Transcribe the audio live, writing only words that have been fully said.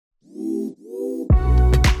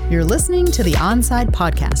You're listening to the Onside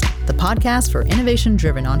Podcast, the podcast for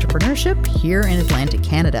innovation-driven entrepreneurship here in Atlantic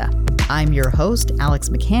Canada. I'm your host, Alex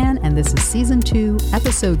McCann, and this is Season 2,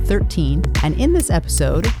 Episode 13. And in this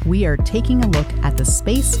episode, we are taking a look at the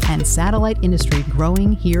space and satellite industry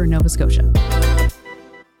growing here in Nova Scotia.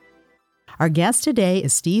 Our guest today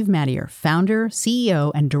is Steve Mattier, founder,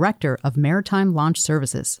 CEO, and director of Maritime Launch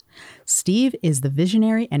Services. Steve is the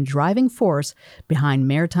visionary and driving force behind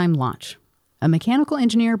Maritime Launch. A mechanical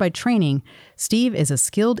engineer by training, Steve is a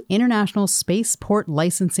skilled international spaceport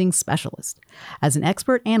licensing specialist. As an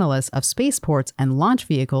expert analyst of spaceports and launch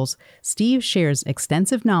vehicles, Steve shares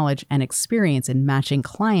extensive knowledge and experience in matching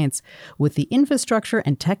clients with the infrastructure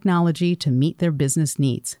and technology to meet their business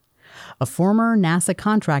needs. A former NASA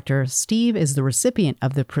contractor, Steve is the recipient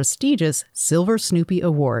of the prestigious Silver Snoopy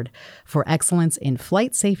Award for excellence in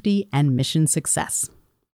flight safety and mission success.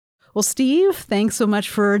 Well, Steve, thanks so much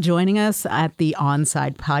for joining us at the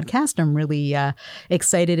Onside Podcast. I'm really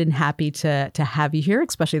excited and happy to have you here,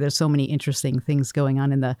 especially there's so many interesting things going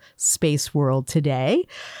on in the space world today.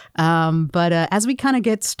 But as we kind of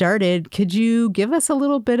get started, could you give us a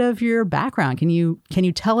little bit of your background? Can you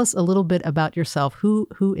tell us a little bit about yourself?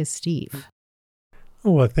 Who is Steve?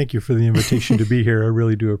 Oh, well, thank you for the invitation to be here. I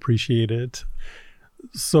really do appreciate it.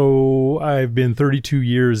 So I've been 32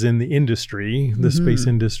 years in the industry. The space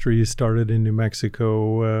industry started in New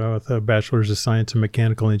Mexico with a bachelor's of science in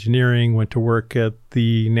mechanical engineering, went to work at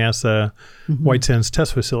the NASA White Sands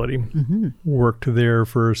test facility, worked there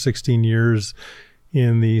for 16 years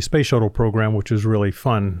in the space shuttle program, which was really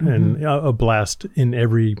fun and a blast in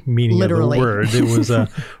every meaning Literally. of the word. It was a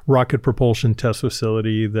rocket propulsion test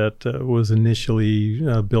facility that was initially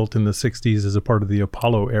built in the 60s as a part of the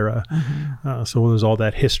Apollo era. So there's all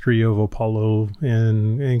that history of Apollo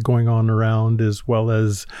and going on around, as well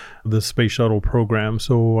as the space shuttle program.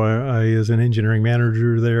 So I as an engineering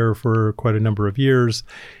manager there for quite a number of years,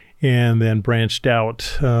 and then branched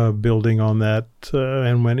out, building on that,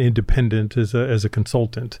 and went independent as a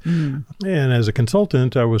consultant. And as a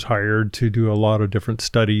consultant, I was hired to do a lot of different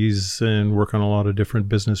studies and work on a lot of different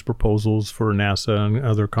business proposals for NASA and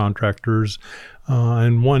other contractors.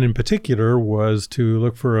 And one in particular was to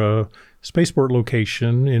look for a spaceport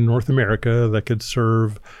location in North America that could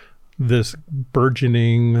serve this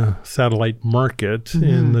burgeoning satellite market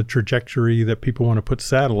in the trajectory that people want to put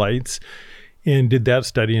satellites. And did that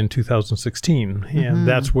study in 2016. And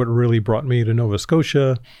that's what really brought me to Nova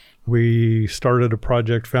Scotia. We started a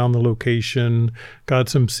project, found the location, got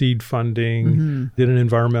some seed funding, did an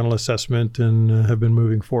environmental assessment, and have been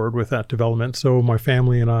moving forward with that development. So my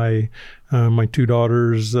family and I, my two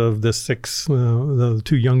daughters of the six, the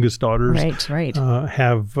two youngest daughters,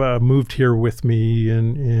 have moved here with me,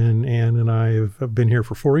 and Anne and I have been here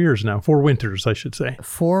for 4 years now, 4 winters, I should say.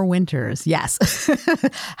 4 winters, yes.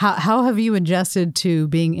 How have you adjusted to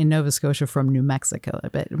being in Nova Scotia from New Mexico?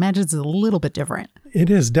 I imagine it's a little bit different. It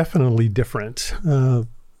is definitely different.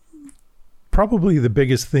 Probably the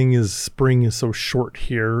biggest thing is spring is so short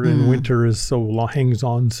here and winter is so long, hangs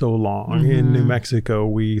on so long. In New Mexico,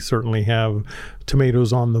 we certainly have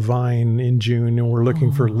tomatoes on the vine in June, and we're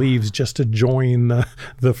looking for leaves just to join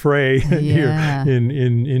the fray here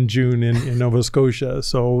in June in Nova Scotia.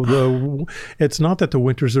 So it's not that the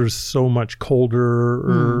winters are so much colder,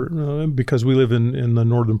 or because we live in the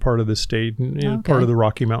northern part of the state, part of the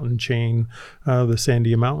Rocky Mountain chain, the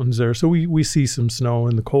Sandia Mountains there. So we see some snow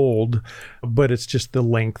in the cold, but it's just the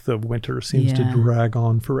length of winter seems to drag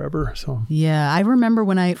on forever. So I remember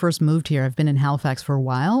when I first moved here. I've been in Halifax for a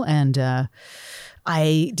while, and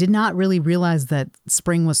I did not really realize that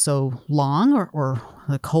spring was so long, or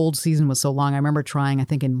the cold season was so long. I remember trying, I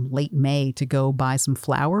think in late May, to go buy some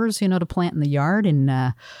flowers, to plant in the yard.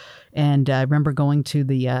 And I remember going to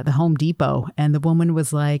the Home Depot, and the woman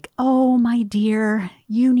was like, "Oh, my dear,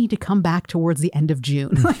 you need to come back towards the end of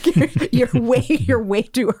June. Like you're way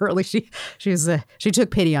too early." She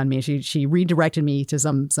took pity on me. She redirected me to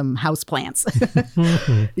some house plants.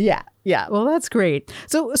 Yeah. Well, that's great.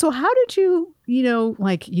 So how did you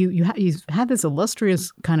you've had this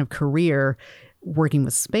illustrious kind of career working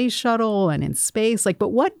with space shuttle and in space, but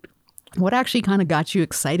what actually kind of got you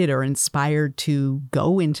excited or inspired to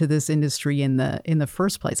go into this industry in the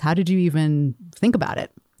first place? How did you even think about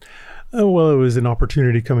it? Well, it was an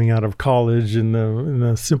opportunity coming out of college in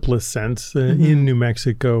the simplest sense in New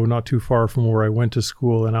Mexico, not too far from where I went to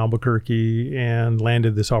school in Albuquerque, and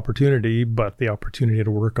landed this opportunity. But the opportunity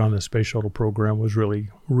to work on the space shuttle program was really,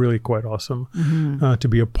 really quite awesome. To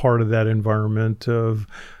be a part of that environment of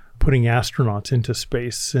putting astronauts into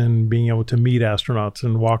space and being able to meet astronauts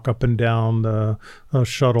and walk up and down the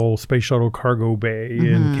space shuttle cargo bay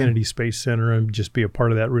in Kennedy Space Center and just be a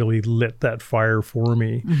part of that really lit that fire for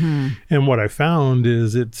me. And what I found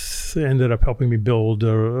is it's ended up helping me build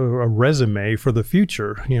a resume for the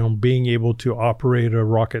future, being able to operate a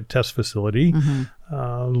rocket test facility,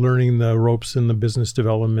 learning the ropes in the business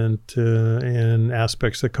development and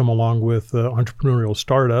aspects that come along with entrepreneurial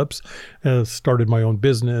startups. Started my own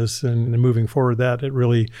business and moving forward that it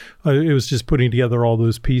was just putting together all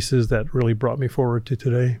those pieces that really brought me forward to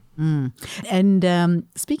today. And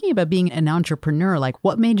speaking about being an entrepreneur,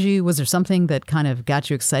 was there something that kind of got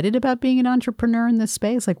you excited about being an entrepreneur in this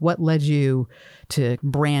space? Like what led you to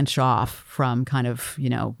branch off from kind of,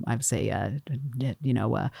 I would say, a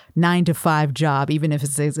 9-to-5 job, even if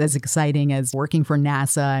it's as exciting as working for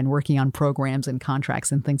NASA and working on programs and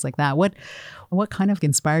contracts and things like that? What kind of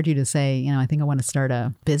inspired you to say, I think I want to start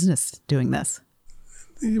a business doing this?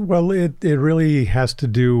 Well, it really has to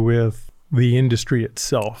do with the industry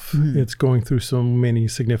itself. It's going through so many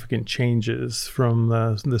significant changes from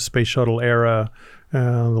the space shuttle era.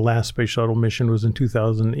 The last space shuttle mission was in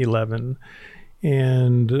 2011.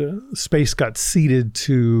 And space got ceded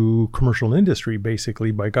to commercial industry,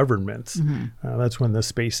 basically, by governments. That's when the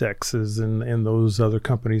SpaceXs and those other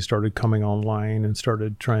companies started coming online and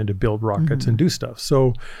started trying to build rockets and do stuff.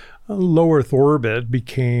 So low Earth orbit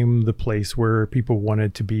became the place where people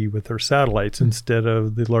wanted to be with their satellites instead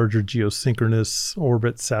of the larger geosynchronous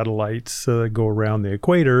orbit satellites that go around the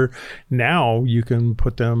equator. Now you can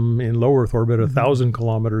put them in low Earth orbit 1,000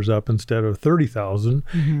 kilometers up instead of 30,000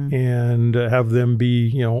 and have them be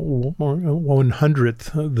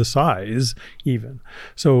 1/100th the size even.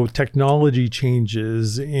 So technology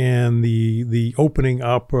changes and the opening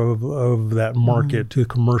up of that market to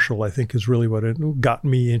commercial, I think, is really what it got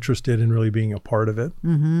me interested in really being a part of it.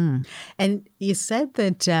 And you said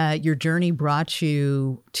that your journey brought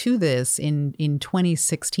you to this in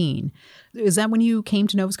 2016. Is that when you came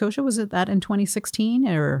to Nova Scotia? Was it that in 2016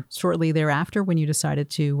 or shortly thereafter when you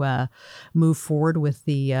decided to move forward with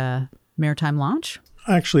the maritime launch?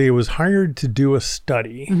 Actually, I was hired to do a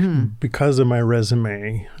study because of my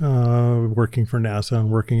resume, working for NASA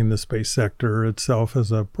and working in the space sector itself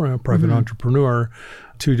as a private entrepreneur,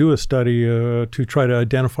 to do a study to try to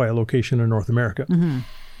identify a location in North America.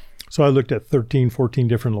 So I looked at 13, 14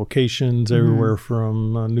 different locations, everywhere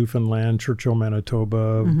from Newfoundland, Churchill,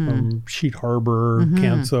 Manitoba, Sheet Harbor,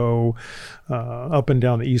 Canso, up and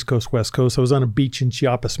down the East Coast, West Coast. I was on a beach in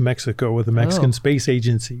Chiapas, Mexico with the Mexican Space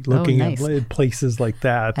Agency looking at places like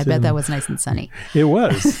that. I bet that was nice and sunny. It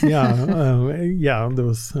was, yeah. There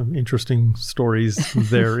was some interesting stories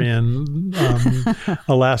there in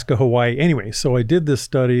Alaska, Hawaii. Anyway, so I did this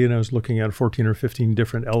study and I was looking at 14 or 15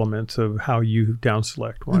 different elements of how you down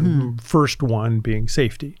select one. First one being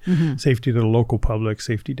safety. Safety to the local public,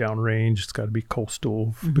 safety downrange. It's got to be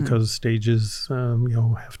coastal because stages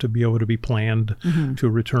have to be able to be planned to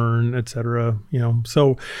return, et cetera.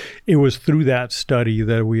 So it was through that study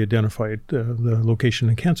that we identified the location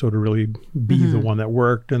in Canso to really be the one that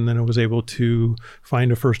worked. And then I was able to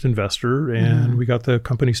find a first investor and we got the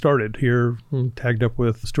company started here, tagged up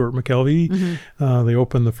with Stuart McKelvey. They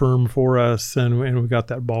opened the firm for us and we got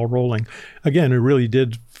that ball rolling. Again, it really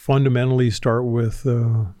did fundamentally start with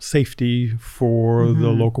safety for the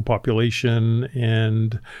local population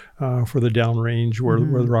and for the downrange where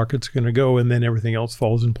the rocket's going to go, and then everything else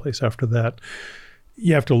falls in place after that.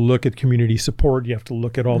 You have to look at community support. You have to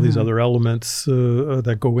look at all these other elements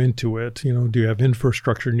that go into it. Do you have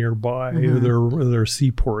infrastructure nearby? Are there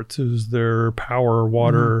seaports? Is there power,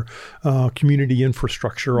 water, community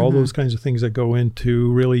infrastructure? All those kinds of things that go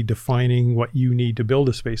into really defining what you need to build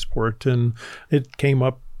a spaceport. And it came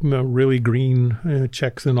up really green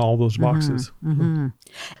checks in all those boxes.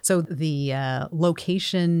 So the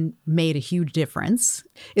location made a huge difference.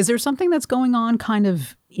 Is there something that's going on kind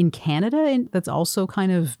of in Canada and that's also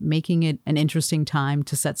kind of making it an interesting time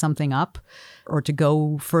to set something up or to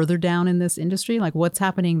go further down in this industry? Like what's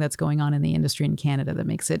happening that's going on in the industry in Canada that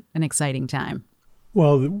makes it an exciting time?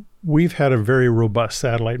 Well, we've had a very robust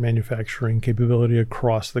satellite manufacturing capability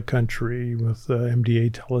across the country with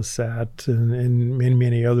MDA, Telesat, and many,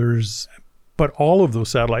 many others. But all of those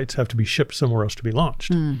satellites have to be shipped somewhere else to be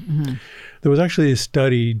launched. There was actually a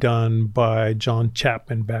study done by John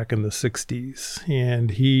Chapman back in the 60s,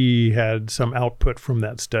 and he had some output from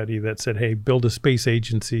that study that said, hey, build a space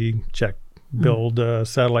agency, check. Build a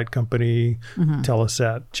satellite company,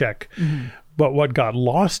 Telesat, check. But what got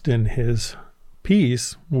lost in his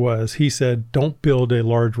piece was he said, don't build a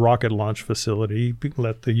large rocket launch facility,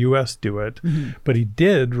 let the U.S. do it. But he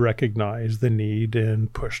did recognize the need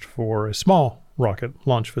and pushed for a small rocket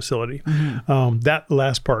launch facility. That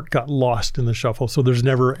last part got lost in the shuffle. So there's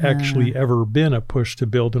never actually ever been a push to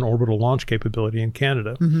build an orbital launch capability in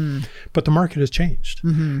Canada. But the market has changed.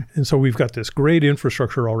 And so we've got this great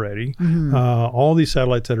infrastructure already, all these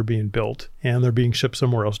satellites that are being built, and they're being shipped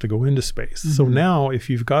somewhere else to go into space. So now if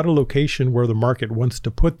you've got a location where the market wants to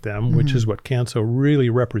put them, which is what CANSO really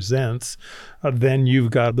represents, then you've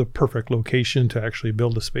got the perfect location to actually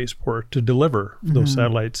build a spaceport to deliver those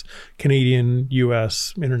satellites, Canadian,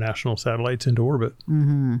 U.S., international satellites into orbit.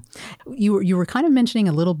 You were kind of mentioning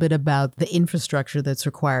a little bit about the infrastructure that's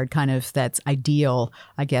required, kind of that's ideal,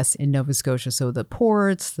 I guess, in Nova Scotia. So the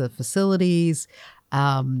ports, the facilities.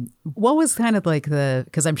 What was kind of like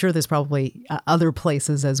because I'm sure there's probably other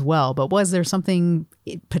places as well, but was there something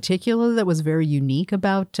particular that was very unique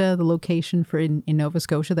about the location in Nova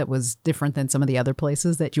Scotia that was different than some of the other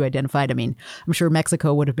places that you identified? I mean, I'm sure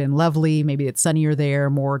Mexico would have been lovely. Maybe it's sunnier there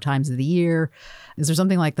more times of the year. Is there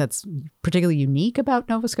something like that's particularly unique about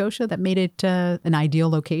Nova Scotia that made it an ideal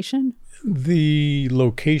location? The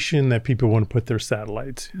location that people want to put their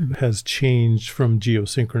satellites has changed from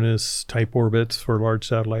geosynchronous type orbits for large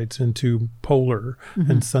satellites into polar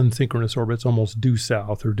and sun synchronous orbits, almost due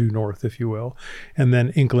south or due north, if you will. And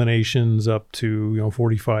then inclinations up to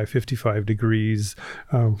 45, 55 degrees.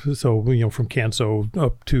 So from CANSO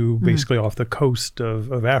up to basically off the coast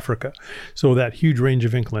of Africa. So that huge range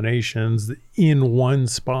of inclinations in one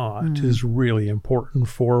spot is really important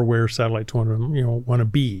for where satellites want to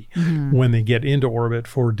be when they get into orbit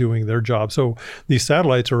for doing their job. So these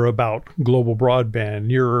satellites are about global broadband,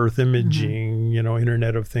 near Earth imaging,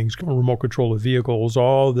 Internet of Things, remote control of vehicles,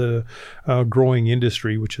 all the growing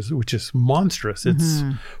industry, which is monstrous. It's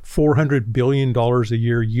 $400 billion a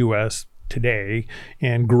year U.S. today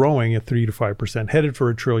and growing at 3 to 5%, headed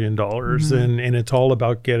for $1 trillion. And it's all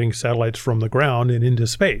about getting satellites from the ground and into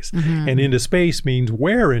space. And into space means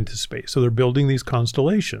where into space. So they're building these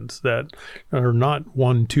constellations that are not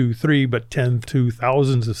 1, 2, 3, but 10 to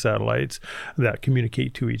thousands of satellites that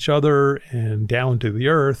communicate to each other and down to the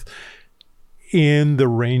Earth in the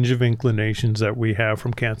range of inclinations that we have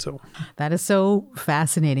from CANSO. That is so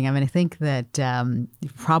fascinating. I mean, I think that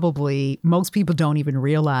probably most people don't even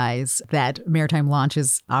realize that maritime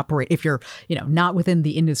launches operate, if you're, not within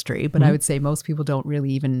the industry, but I would say most people don't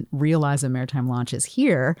really even realize that maritime launch is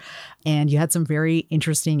here. And you had some very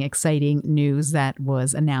interesting, exciting news that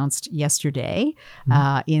was announced yesterday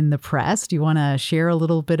in the press. Do you want to share a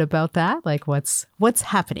little bit about that? Like what's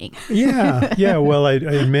happening? Yeah. Well,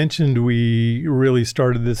 I mentioned we really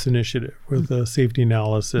started this initiative with a safety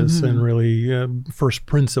analysis and really first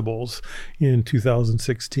principles in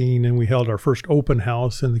 2016. And we held our first open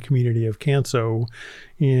house in the community of CANSO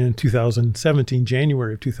in 2017,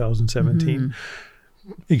 January of 2017.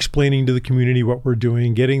 Explaining to the community what we're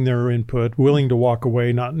doing, getting their input, willing to walk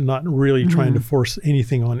away, not really trying to force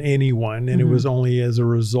anything on anyone. And it was only as a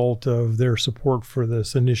result of their support for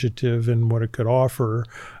this initiative and what it could offer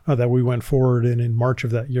that we went forward and in March of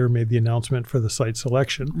that year made the announcement for the site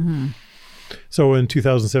selection. So in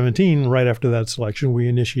 2017, right after that selection, we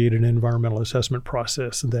initiated an environmental assessment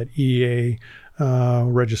process. That EA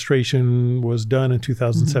registration was done in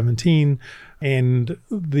 2017. And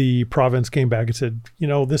the province came back and said,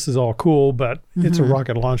 this is all cool, but it's a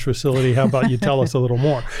rocket launch facility. How about you tell us a little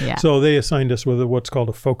more? So they assigned us with what's called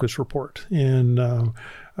a focus report. And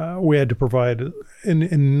we had to provide an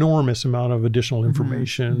enormous amount of additional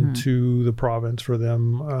information to the province for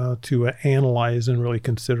them to analyze and really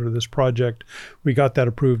consider this project. We got that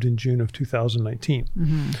approved in June of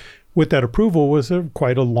 2019. With that approval was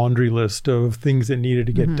quite a laundry list of things that needed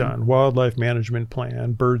to get done. Wildlife management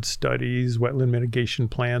plan, bird studies, wetland mitigation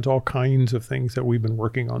plans, all kinds of things that we've been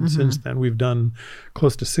working on since then. We've done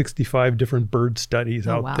close to 65 different bird studies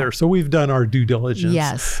out there. So we've done our due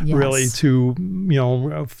diligence really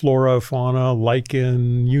to, flora, fauna,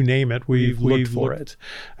 lichen, you name it. We've looked for it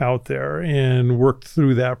out there and worked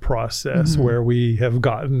through that process where we have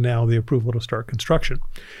gotten now the approval to start construction.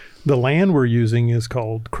 The land we're using is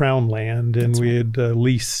called Crown Land, and we had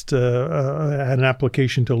leased, had an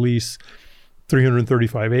application to lease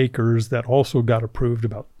 335 acres that also got approved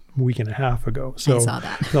about week and a half ago. So I saw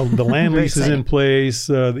that. the land lease is in place.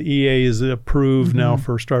 The EA is approved now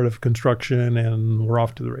for start of construction, and we're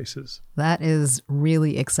off to the races. That is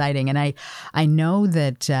really exciting. And I know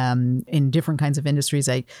that in different kinds of industries,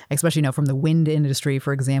 I especially know from the wind industry,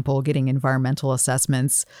 for example, getting environmental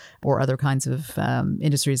assessments or other kinds of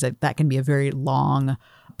industries, that can be a very long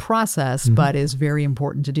process, but is very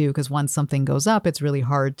important to do, because once something goes up, it's really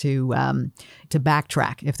hard to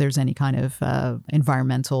backtrack if there's any kind of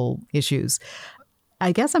environmental issues.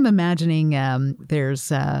 I guess I'm imagining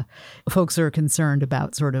there's folks are concerned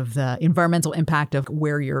about sort of the environmental impact of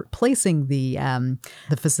where you're placing the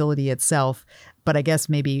facility itself. But I guess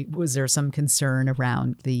maybe was there some concern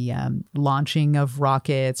around the launching of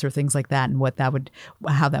rockets or things like that, and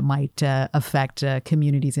how that might affect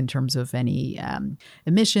communities in terms of any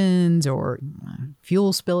emissions or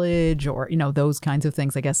fuel spillage or those kinds of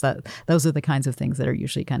things. I guess that those are the kinds of things that are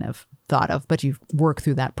usually kind of thought of, but you've worked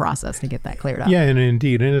through that process to get that cleared up. Yeah, and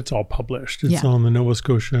indeed, and it's all published. It's on the Nova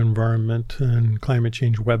Scotia Environment and Climate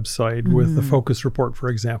Change website with the focus report, for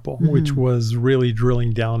example, which was really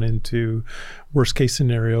drilling down into worst case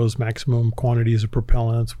scenarios, maximum quantities of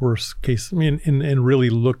propellants, worst case, and really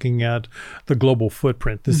looking at the global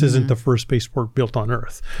footprint. This isn't the first spaceport built on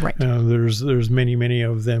Earth. Right. There's many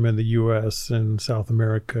of them in the U.S. and South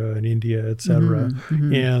America and India, et cetera.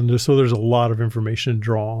 And so there's a lot of information to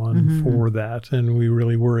draw on for that. And we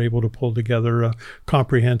really were able to pull together a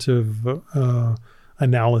comprehensive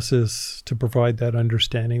analysis to provide that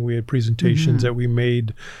understanding. We had presentations that we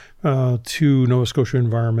made to Nova Scotia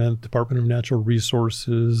Environment, Department of Natural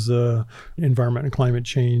Resources, Environment and Climate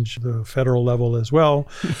Change, the federal level as well.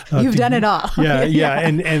 You've done it all. Yeah.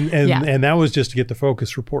 And that was just to get the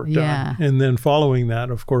focus report done. Yeah. And then following that,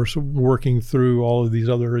 of course, working through all of these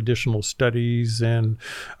other additional studies, and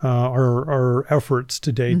our efforts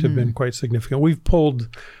to date have been quite significant. We've pulled,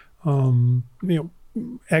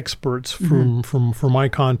 experts from my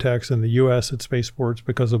contacts in the U.S. at spaceports,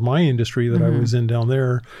 because of my industry that I was in down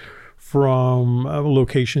there, from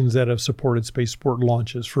locations that have supported spaceport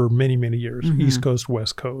launches for many, many years, East Coast,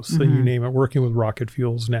 West Coast, so you name it, working with rocket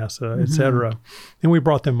fuels, NASA, et cetera. And we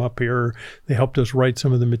brought them up here. They helped us write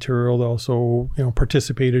some of the material. They also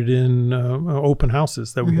participated in open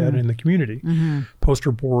houses that we had in the community,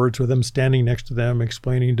 poster boards with them standing next to them,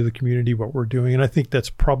 explaining to the community what we're doing. And I think that's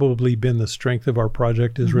probably been the strength of our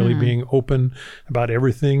project, is really being open about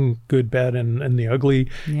everything, good, bad, and the ugly,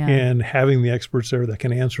 and having the experts there that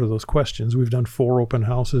can answer those questions. We've done 4 open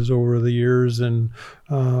houses over the years, and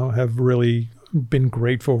have really been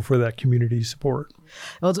grateful for that community support.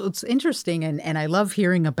 Well, it's interesting, and I love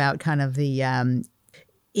hearing about kind of the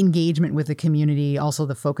engagement with the community, also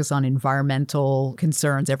the focus on environmental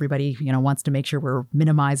concerns. Everybody, wants to make sure we're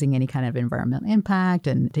minimizing any kind of environmental impact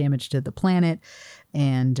and damage to the planet,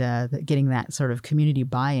 and getting that sort of community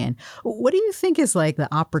buy-in. What do you think is like the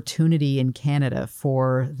opportunity in Canada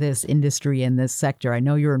for this industry and this sector? I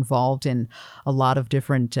know you're involved in a lot of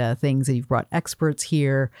different things, and you've brought experts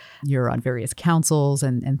here. You're on various councils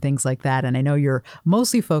and things like that. And I know you're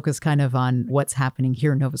mostly focused kind of on what's happening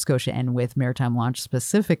here in Nova Scotia and with Maritime Launch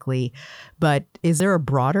specifically. But is there a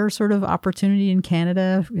broader sort of opportunity in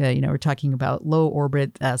Canada? We're talking about low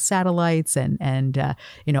orbit satellites and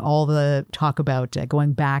all the talk about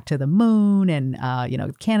going back to the moon and,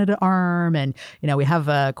 Canadarm. And, we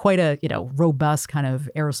have quite a, robust kind of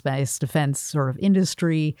aerospace defense sort of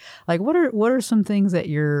industry. Like, what are some things that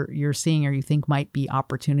you're seeing or you think might be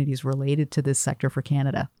opportunities related to this sector for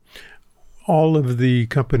Canada? All of the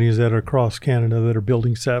companies that are across Canada that are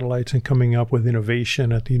building satellites and coming up with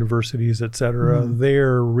innovation at the universities, et cetera,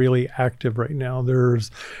 they're really active right now.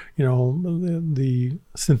 There's, the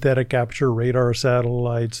synthetic aperture radar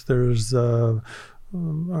satellites. There's other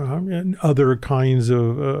kinds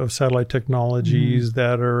of satellite technologies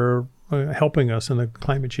that are helping us in the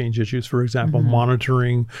climate change issues. For example,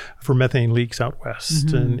 monitoring for methane leaks out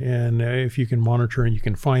west. And if you can monitor and you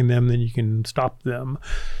can find them, then you can stop them.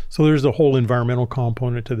 So there's a whole environmental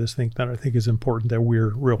component to this thing that I think is important, that we're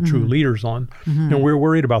real true leaders on. And we're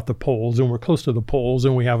worried about the poles, and we're close to the poles,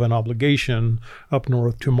 and we have an obligation up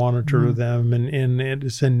north to monitor them. And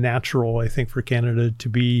it's natural, I think, for Canada to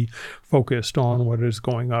be focused on what is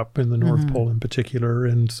going up in the North Pole in particular.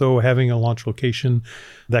 And so having a launch location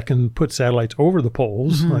that can put satellites over the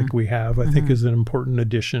poles like we have, I think is an important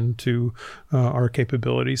addition to our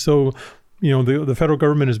capability. So, the federal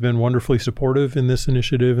government has been wonderfully supportive in this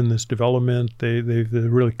initiative and this development. They've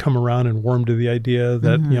really come around and warmed to the idea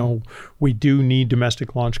that, we do need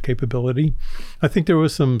domestic launch capability. I think there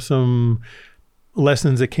was some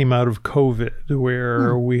lessons that came out of COVID,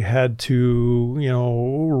 where we had to,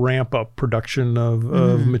 ramp up production of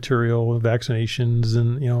material, vaccinations,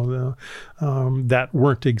 and that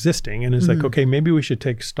weren't existing. And it's like, okay, maybe we should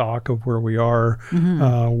take stock of where we are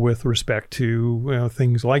with respect to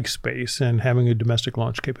things like space and having a domestic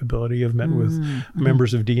launch capability. I've met with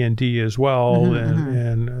members of DND as well,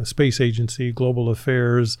 and Space Agency, Global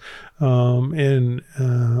Affairs, and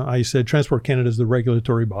I said Transport Canada is the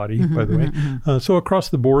regulatory body, by the way. So across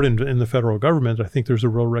the board in the federal government, I think there's a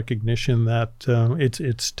real recognition that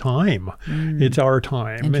it's time. It's our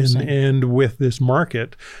time. And with this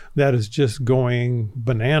market that is just going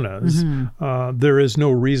bananas, there is no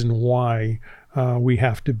reason why we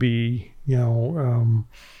have to be,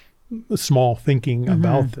 small thinking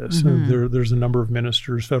about this. There's a number of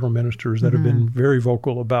ministers, federal ministers, that have been very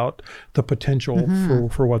vocal about the potential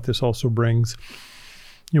for what this also brings.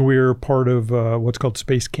 We're part of what's called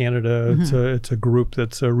Space Canada. It's a group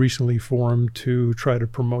that's recently formed to try to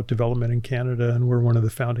promote development in Canada, and we're one of the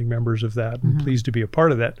founding members of that. And pleased to be a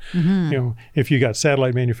part of that. If you got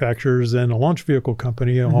satellite manufacturers and a launch vehicle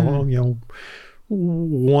company,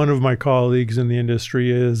 one of my colleagues in the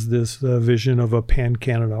industry is this vision of a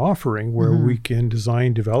pan-Canada offering where we can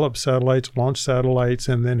design, develop satellites, launch satellites,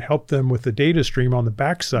 and then help them with the data stream on the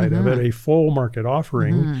backside of it, a full market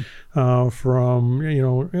offering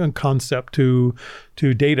from concept to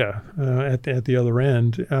data at the other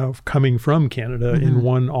end, coming from Canada in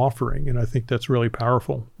one offering. And I think that's really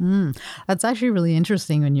powerful. That's actually really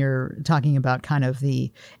interesting when you're talking about kind of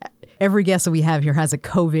every guest that we have here has a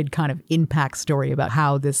COVID kind of impact story about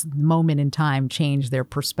how this moment in time changed their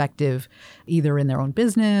perspective, either in their own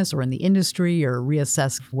business or in the industry, or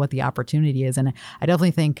reassess what the opportunity is. And I definitely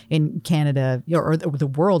think in Canada, or the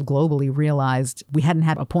world globally, realized we hadn't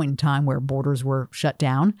had a point in time where borders were shut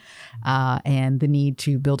down, and the need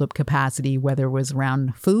to build up capacity, whether it was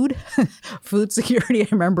around food security. I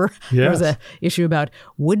remember there was an issue about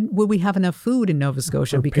would we have enough food in Nova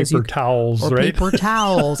Scotia, or because paper towels, right? Paper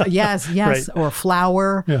towels. Yes. Right. Or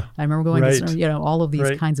flour. Yeah. I remember going to, all of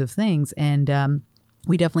these kinds of things. And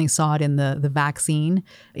we definitely saw it in the vaccine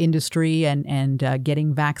industry and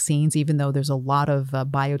getting vaccines, even though there's a lot of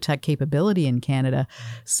biotech capability in Canada,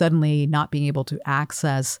 suddenly not being able to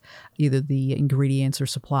access either the ingredients or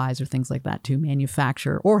supplies or things like that to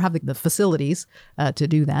manufacture, or have the facilities to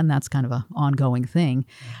do that. And that's kind of an ongoing thing.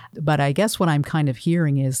 But I guess what I'm kind of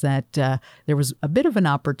hearing is that there was a bit of an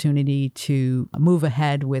opportunity to move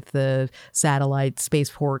ahead with the satellite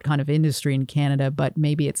spaceport kind of industry in Canada, but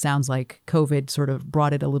maybe it sounds like COVID sort of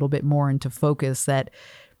brought it a little bit more into focus, that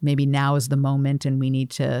maybe now is the moment and we need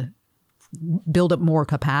to build up more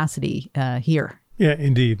capacity here. Yeah,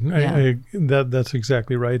 indeed. Yeah. That's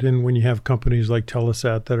exactly right. And when you have companies like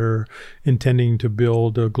Telesat that are intending to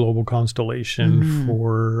build a global constellation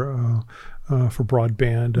for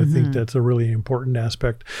broadband, I think that's a really important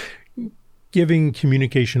aspect. Giving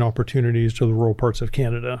communication opportunities to the rural parts of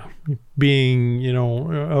Canada, being,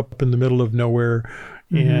 up in the middle of nowhere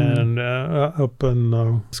and up on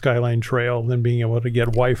the Skyline Trail, then being able to get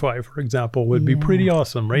Wi-Fi, for example, would be pretty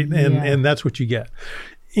awesome, right? And that's what you get.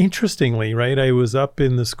 Interestingly, right, I was up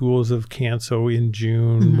in the schools of Canso in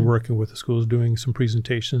June, working with the schools, doing some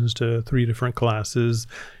presentations to 3 different classes,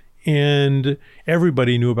 and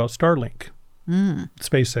everybody knew about Starlink.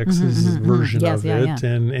 SpaceX's version of it.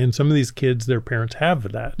 And some of these kids, their parents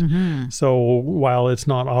have that. So while it's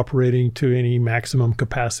not operating to any maximum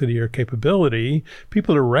capacity or capability,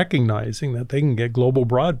 people are recognizing that they can get global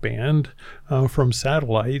broadband from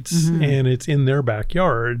satellites, and it's in their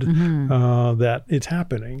backyard that it's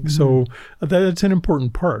happening. So that's an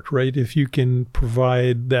important part, right? If you can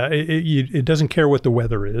provide that, it doesn't care what the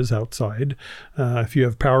weather is outside. If you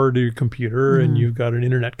have power to your computer and you've got an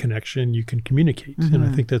internet connection, you can communicate. And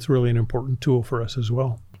I think that's really an important tool for us as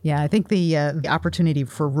well. Yeah, I think the opportunity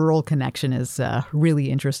for rural connection is really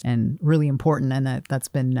interesting and really important, and that's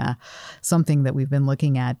been something that we've been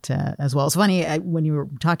looking at as well. It's funny, when you were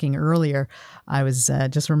talking earlier, I was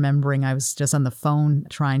just remembering I was just on the phone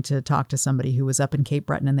trying to talk to somebody who was up in Cape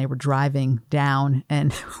Breton, and they were driving down,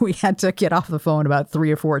 and we had to get off the phone about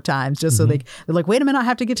 3 or 4 times just so they're like, wait a minute, I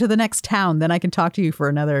have to get to the next town, then I can talk to you for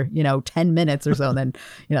another 10 minutes or so, and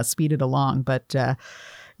then speed it along. But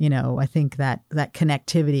I think that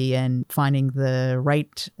connectivity and finding the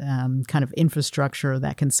right kind of infrastructure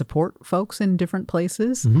that can support folks in different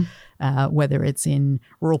places, whether it's in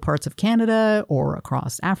rural parts of Canada or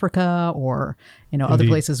across Africa or, other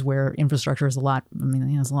places where infrastructure is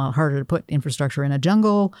it's a lot harder to put infrastructure in a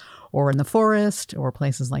jungle or in the forest or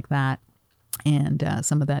places like that. And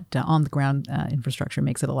some of that on-the-ground infrastructure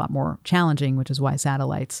makes it a lot more challenging, which is why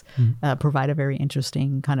satellites provide a very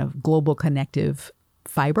interesting kind of global connective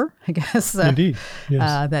fiber, I guess. Indeed,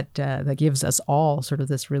 yes. That gives us all sort of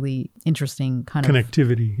this really interesting kind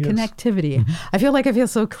connectivity. of connectivity. I feel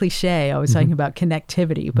so cliche always talking about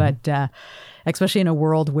connectivity, but especially in a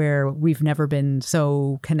world where we've never been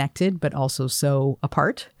so connected, but also so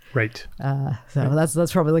apart. Right.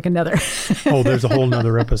 That's probably like another. There's a whole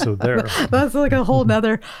nother episode there. That's like a whole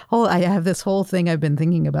nother I have this whole thing I've been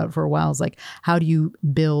thinking about for a while. Is like, how do you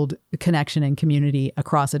build connection and community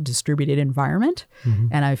across a distributed environment?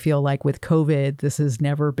 And I feel like with COVID, this has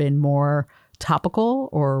never been more topical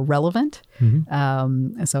or relevant.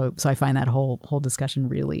 So I find that whole discussion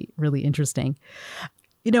really, really interesting.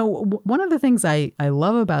 One of the things I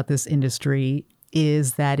love about this industry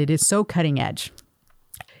is that it is so cutting edge.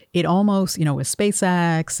 It almost, with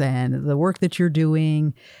SpaceX and the work that you're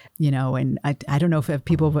doing, and I don't know if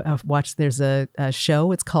people have watched, there's a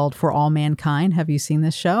show, it's called For All Mankind. Have you seen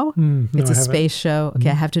this show? It's a space show. Okay,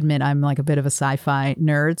 I have to admit, I'm like a bit of a sci-fi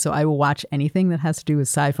nerd, so I will watch anything that has to do with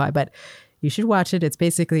sci-fi, but you should watch it. It's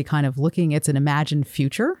basically kind of it's an imagined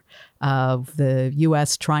future of the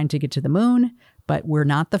U.S. trying to get to the moon, but we're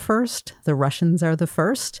not the first. The Russians are the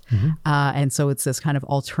first. And so it's this kind of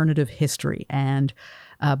alternative history.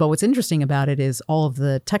 But what's interesting about it is all of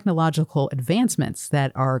the technological advancements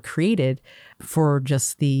that are created for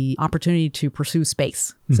just the opportunity to pursue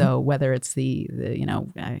space. So whether it's the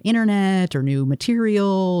internet or new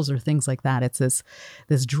materials or things like that, it's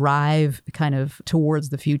this drive kind of towards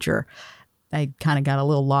the future. I kind of got a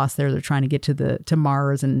little lost there. They're trying to get to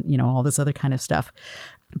Mars and all this other kind of stuff.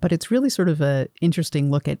 But it's really sort of a interesting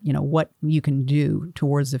look at, what you can do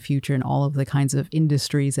towards the future and all of the kinds of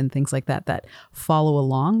industries and things like that follow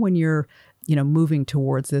along when you're, moving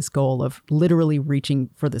towards this goal of literally reaching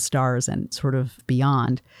for the stars and sort of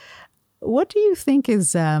beyond. What do you think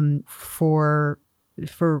is for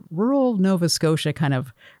rural Nova Scotia kind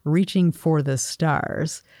of reaching for the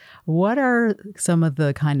stars? What are some of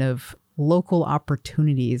the kind of local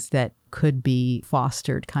opportunities that could be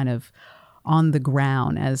fostered kind of on the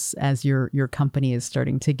ground as your company is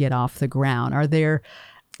starting to get off the ground? Are there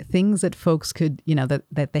things that folks could,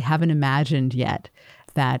 that they haven't imagined yet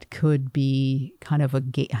that could be kind of I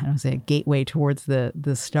don't want to say a gateway towards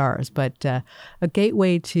the stars, but a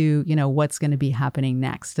gateway to, what's going to be happening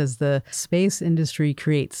next? Does the space industry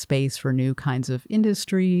create space for new kinds of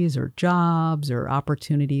industries or jobs or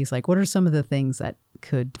opportunities? Like, what are some of the things that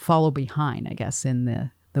could follow behind, I guess, in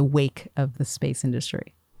the wake of the space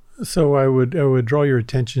industry? So I would draw your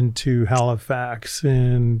attention to Halifax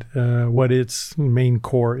and what its main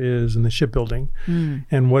core is in the shipbuilding.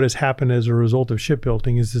 And what has happened as a result of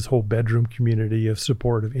shipbuilding is this whole bedroom community of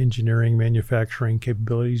support of engineering, manufacturing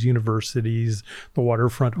capabilities, universities, the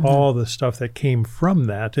waterfront, all the stuff that came from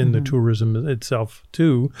that, and the tourism itself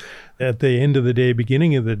too. At the end of the day,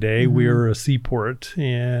 beginning of the day, we are a seaport,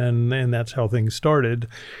 and that's how things started.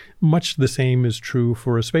 Much the same is true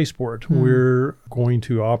for a spaceport. We're going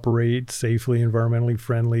to operate safely, environmentally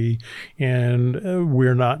friendly, and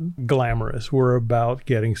we're not glamorous. We're about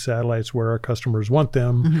getting satellites where our customers want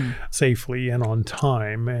them safely and on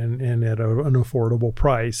time and at an affordable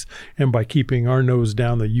price. And by keeping our nose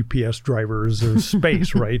down the UPS drivers of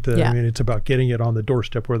space, right? I mean, it's about getting it on the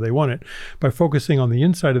doorstep where they want it. By focusing on the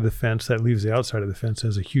inside of the fence, that leaves the outside of the fence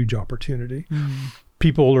as a huge opportunity.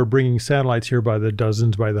 People are bringing satellites here by the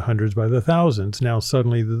dozens, by the hundreds, by the thousands. Now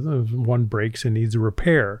suddenly one breaks and needs a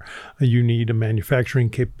repair. You need a manufacturing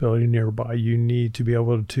capability nearby. You need to be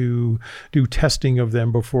able to do testing of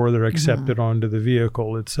them before they're accepted onto the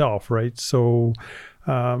vehicle itself, right? So,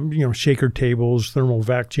 shaker tables, thermal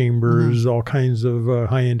vac chambers, all kinds of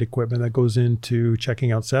high-end equipment that goes into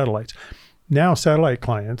checking out satellites. Now, satellite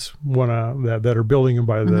clients that are building them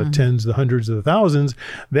by the tens, the hundreds, of the thousands,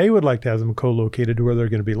 they would like to have them co-located to where they're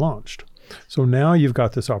going to be launched. So now you've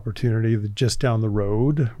got this opportunity just down the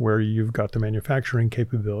road where you've got the manufacturing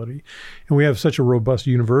capability. And we have such a robust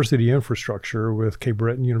university infrastructure with Cape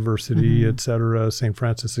Breton University, et cetera, St.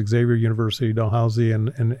 Francis Xavier University, Dalhousie,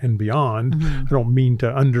 and beyond. I don't mean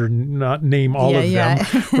to not name all of them,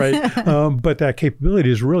 right? But that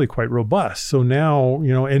capability is really quite robust. So now,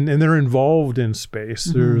 and they're involved in space.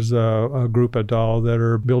 There's a group at DAL that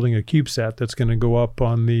are building a CubeSat that's going to go up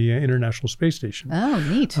on the International Space Station. Oh,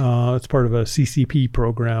 neat. It's part of a CCP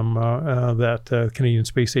program that the Canadian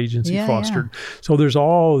Space Agency fostered. So there's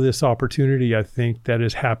all this opportunity, I think, that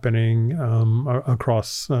is happening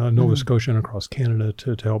across Nova Scotia and across Canada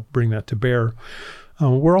to help bring that to bear.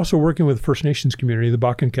 We're also working with the First Nations community. The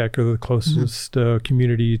Bakankeq are the closest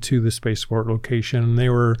community to the spaceport location. They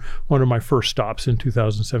were one of my first stops in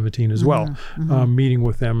 2017 as well, meeting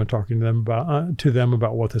with them and talking to them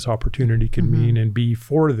about what this opportunity can mean and be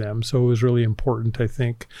for them. So it was really important, I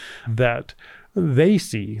think, that they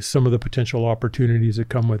see some of the potential opportunities that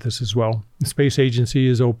come with this as well. The Space Agency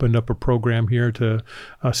has opened up a program here,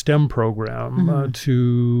 a STEM program,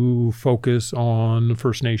 to focus on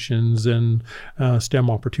First Nations and STEM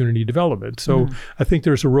opportunity development. So I think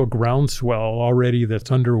there's a real groundswell already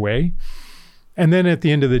that's underway. And then at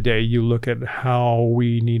the end of the day, you look at how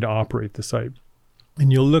we need to operate the site. And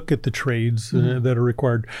you'll look at the trades that are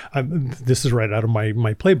required. This is right out of my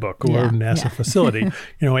playbook or NASA facility.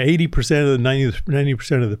 80% of the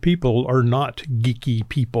 90% of the people are not geeky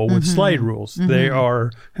people with slide rules. They are,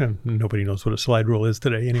 nobody knows what a slide rule is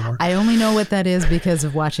today anymore. I only know what that is because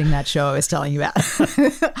of watching that show I was telling you about.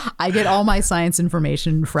 I get all my science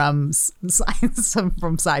information from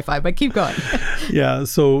sci-fi, but keep going.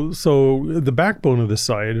 So the backbone of the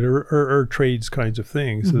site are trades kinds of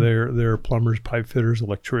things. They're plumbers, pipe fitters,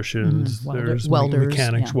 electricians, there's welders,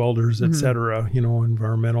 mechanics, welders, etc.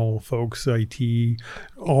 Environmental folks, IT,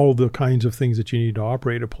 all the kinds of things that you need to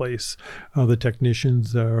operate a place. The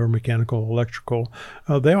technicians are mechanical, electrical.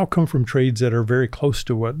 They all come from trades that are very close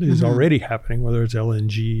to what is already happening, whether it's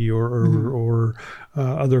LNG or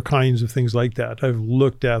other kinds of things like that. I've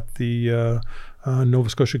looked at the Nova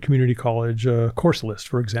Scotia Community College course list,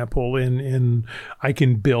 for example, and I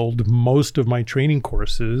can build most of my training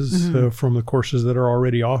courses from the courses that are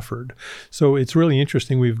already offered. So it's really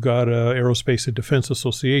interesting. We've got Aerospace and Defense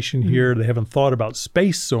Association here. They haven't thought about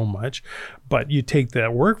space so much, but you take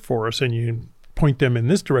that workforce and you point them in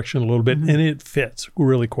this direction a little bit, and it fits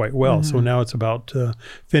really quite well. So now it's about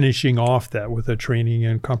finishing off that with a training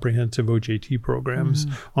and comprehensive OJT programs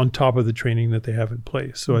on top of the training that they have in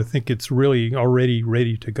place. So I think it's really already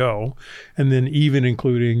ready to go. And then even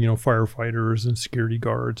including, firefighters and security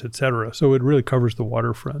guards, et cetera. So it really covers the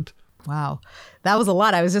waterfront. Wow. That was a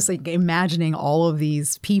lot. I was just imagining all of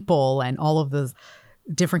these people and all of the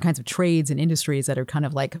different kinds of trades and industries that are kind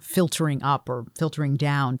of like filtering up or filtering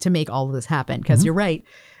down to make all of this happen. Because you're right,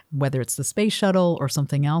 whether it's the space shuttle or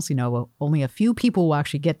something else, only a few people will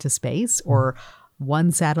actually get to space or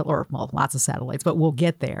one satellite, or lots of satellites, but we'll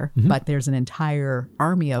get there. But there's an entire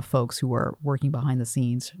army of folks who are working behind the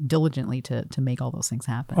scenes diligently to make all those things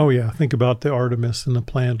happen. Oh yeah, think about the Artemis and the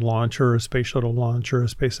planned launch, or a space shuttle launch, or a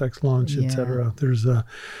SpaceX launch, et cetera. There's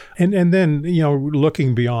and then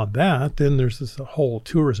looking beyond that, then there's this whole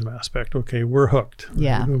tourism aspect. Okay, we're hooked.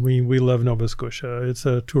 Yeah, we love Nova Scotia. It's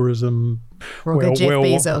a tourism. We're good Jeff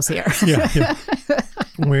Bezos here. Yeah.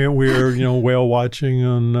 We're whale watching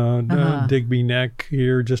on Digby Neck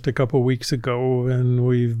here just a couple of weeks ago, and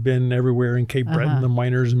we've been everywhere in Cape Breton, the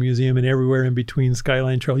Miners Museum, and everywhere in between,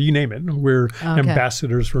 Skyline Trail, you name it. We're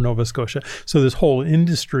ambassadors for Nova Scotia. So this whole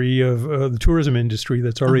industry of the tourism industry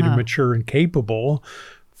that's already mature and capable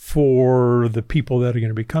for the people that are going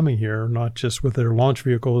to be coming here, not just with their launch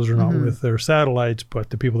vehicles or not with their satellites, but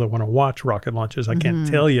the people that want to watch rocket launches. I can't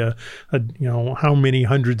tell you, how many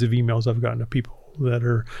hundreds of emails I've gotten to people that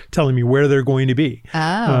are telling me where they're going to be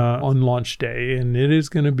on launch day, and it is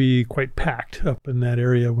going to be quite packed up in that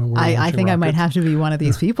area when we're I think rockets. I might have to be one of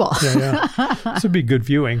these people. This would be good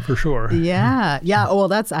viewing for sure. Yeah.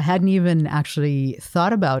 Well, I hadn't even actually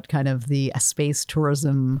thought about kind of the space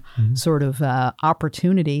tourism sort of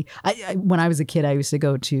opportunity. When I was a kid, I used to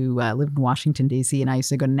go to live in Washington, D.C., and I used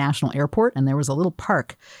to go to National Airport, and there was a little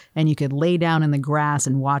park, and you could lay down in the grass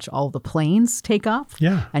and watch all the planes take off.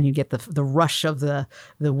 Yeah. And you get the rush of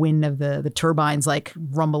the wind of the turbines like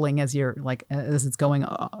rumbling as it's going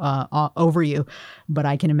over you. But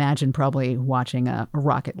I can imagine probably watching a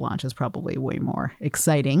rocket launch is probably way more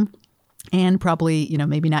exciting. And probably,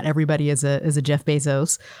 maybe not everybody is a Jeff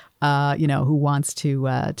Bezos, who wants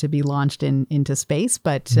to be launched into space.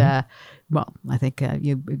 But I think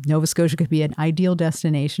Nova Scotia could be an ideal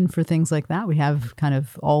destination for things like that. We have kind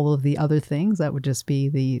of all of the other things that would just be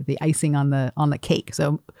the icing on the cake.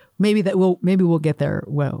 So maybe we'll get there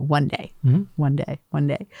one day. One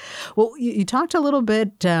day. Well, you talked a little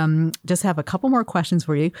bit. Just have a couple more questions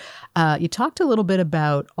for you. You talked a little bit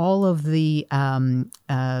about all of the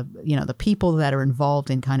the people that are involved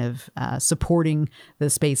in kind of supporting the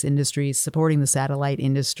space industry, supporting the satellite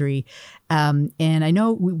industry. And I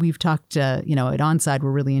know we've talked, at Onside,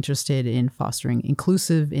 we're really interested in fostering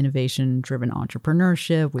inclusive, innovation-driven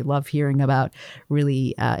entrepreneurship. We love hearing about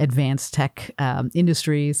really advanced tech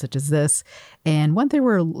industries such as this. And one thing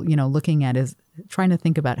we're, looking at is trying to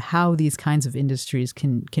think about how these kinds of industries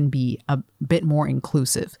can be a bit more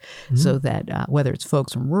inclusive, so that whether it's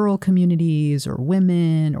folks from rural communities or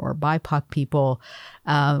women or BIPOC people,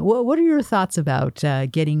 what are your thoughts about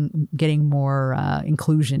getting more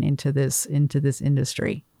inclusion into this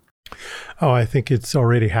industry? Oh, I think it's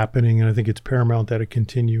already happening, and I think it's paramount that it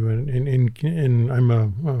continue. And I'm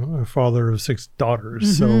a father of 6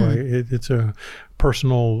 daughters, so it's a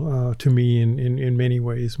personal to me in many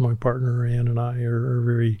ways. My partner Ann and I are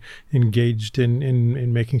very engaged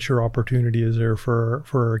in making sure opportunity is there for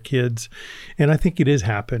our kids, and I think it is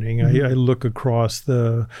happening. I look across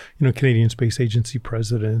the Canadian Space Agency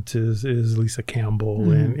president is Lisa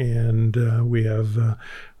Campbell, and we have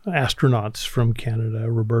astronauts from Canada,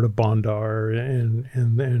 Roberta Bondar,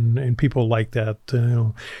 and people like that.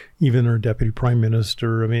 Even our deputy prime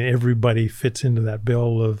minister. I mean, everybody fits into that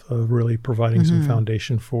bill of really providing some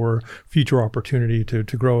foundation for future opportunity to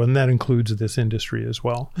grow, and that includes this industry as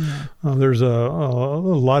well. There's a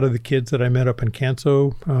lot of the kids that I met up in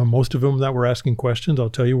Canso. Most of them that were asking questions,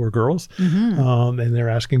 I'll tell you, were girls, and they're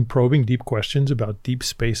asking probing deep questions about deep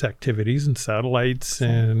space activities and satellites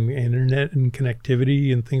and internet and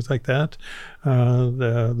connectivity and things like that.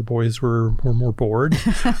 The boys were more bored.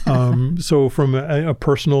 So from a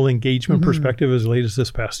personal engagement perspective, as late as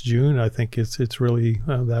this past June, I think it's really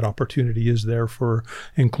that opportunity is there for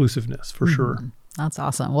inclusiveness for sure. That's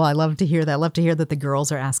awesome. Well, I love to hear that. I love to hear that the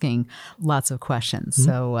girls are asking lots of questions.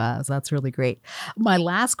 So that's really great. My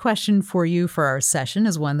last question for you for our session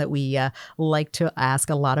is one that we like to ask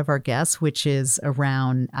a lot of our guests, which is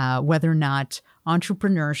around whether or not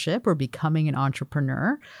entrepreneurship or becoming an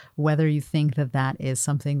entrepreneur, whether you think that is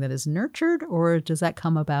something that is nurtured or does that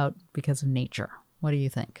come about because of nature? What do you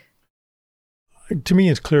think? To me,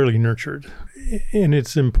 it's clearly nurtured, and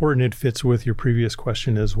it's important. It fits with your previous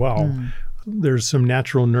question as well. There's some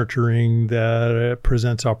natural nurturing that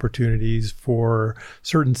presents opportunities for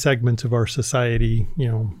certain segments of our society.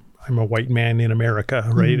 I'm a white man in America,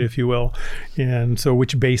 right, if you will. And so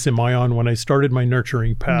which base am I on when I started my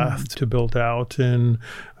nurturing path to build out and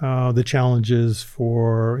the challenges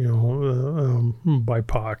for,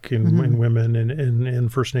 BIPOC and women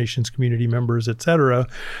and First Nations community members, et cetera.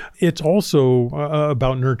 It's also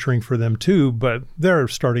about nurturing for them too, but they're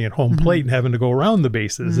starting at home plate and having to go around the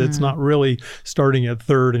bases. It's not really starting at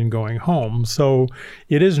third and going home. So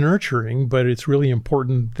it is nurturing, but it's really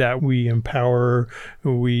important that we empower,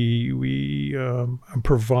 we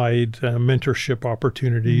provide mentorship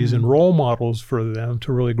opportunities and role models for them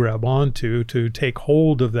to really grab onto, to take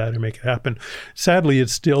hold of that and make it happen. Sadly,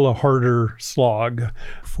 it's still a harder slog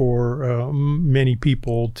for many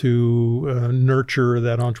people to nurture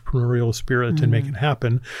that entrepreneurial spirit and make it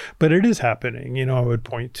happen. But it is happening. I would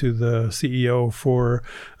point to the CEO for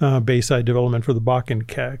Bayside Development for the Bakken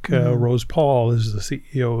Keck. Rose Paul is the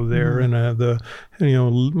CEO there, and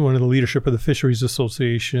one of the leadership of the Fisheries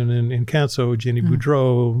Association in Canso, Jenny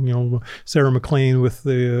Boudreau, Sarah McLean with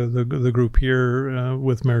the group here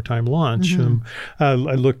with Maritime Launch. I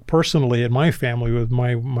look personally at my family with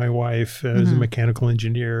my wife as a mechanical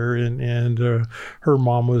engineer, and her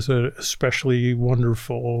mom was an especially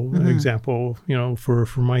wonderful example, for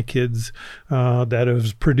my kids that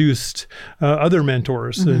has produced other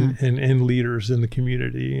mentors and leaders in the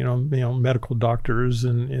community, medical doctors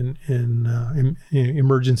and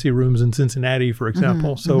emergency rooms in Cincinnati, for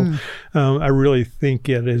example. So I really think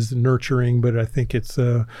it is nurturing, but I think it's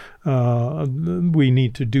we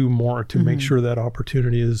need to do more to make sure that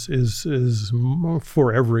opportunity is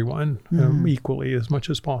for everyone equally as much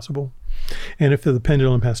as possible. And if the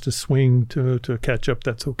pendulum has to swing to catch up,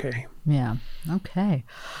 that's okay. Yeah. Okay.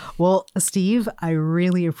 Well, Steve, I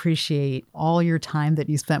really appreciate all your time that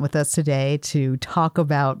you spent with us today to talk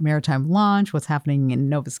about maritime launch, what's happening in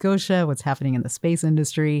Nova Scotia, what's happening in the space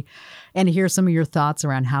industry, and to hear some of your thoughts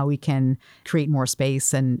around how we can create more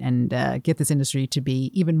space and get this industry to be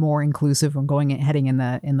even more inclusive and heading in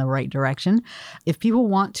the right direction. If people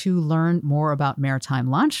want to learn more about maritime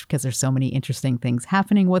launch, because there's so many interesting things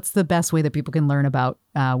happening, what's the best way that people can learn about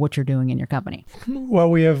what you're doing in your company? Well,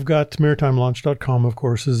 we have got maritimelaunch.com, of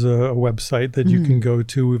course, is a website that you can go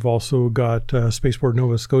to. We've also got Spaceport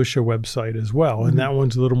Nova Scotia website as well. And that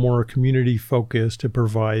one's a little more community focused. It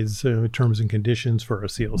provides terms and conditions for a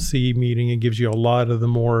CLC meeting. It gives you a lot of the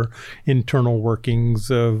more internal workings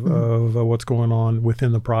of what's going on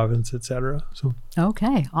within the province, et cetera. So.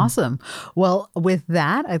 Okay, awesome. Well, with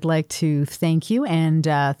that, I'd like to thank you and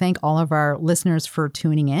thank all of our listeners for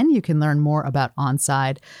tuning in. You can learn more about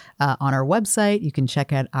OnSide on our website. You can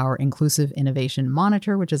check out our Inclusive Innovation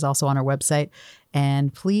Monitor, which is also on our website.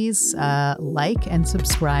 And please like and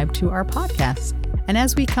subscribe to our podcast. And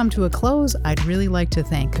as we come to a close, I'd really like to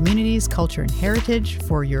thank Communities, Culture, and Heritage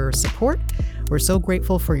for your support. We're so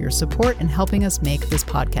grateful for your support in helping us make this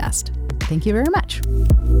podcast. Thank you very much.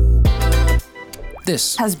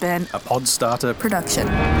 This has been a Podstarter production.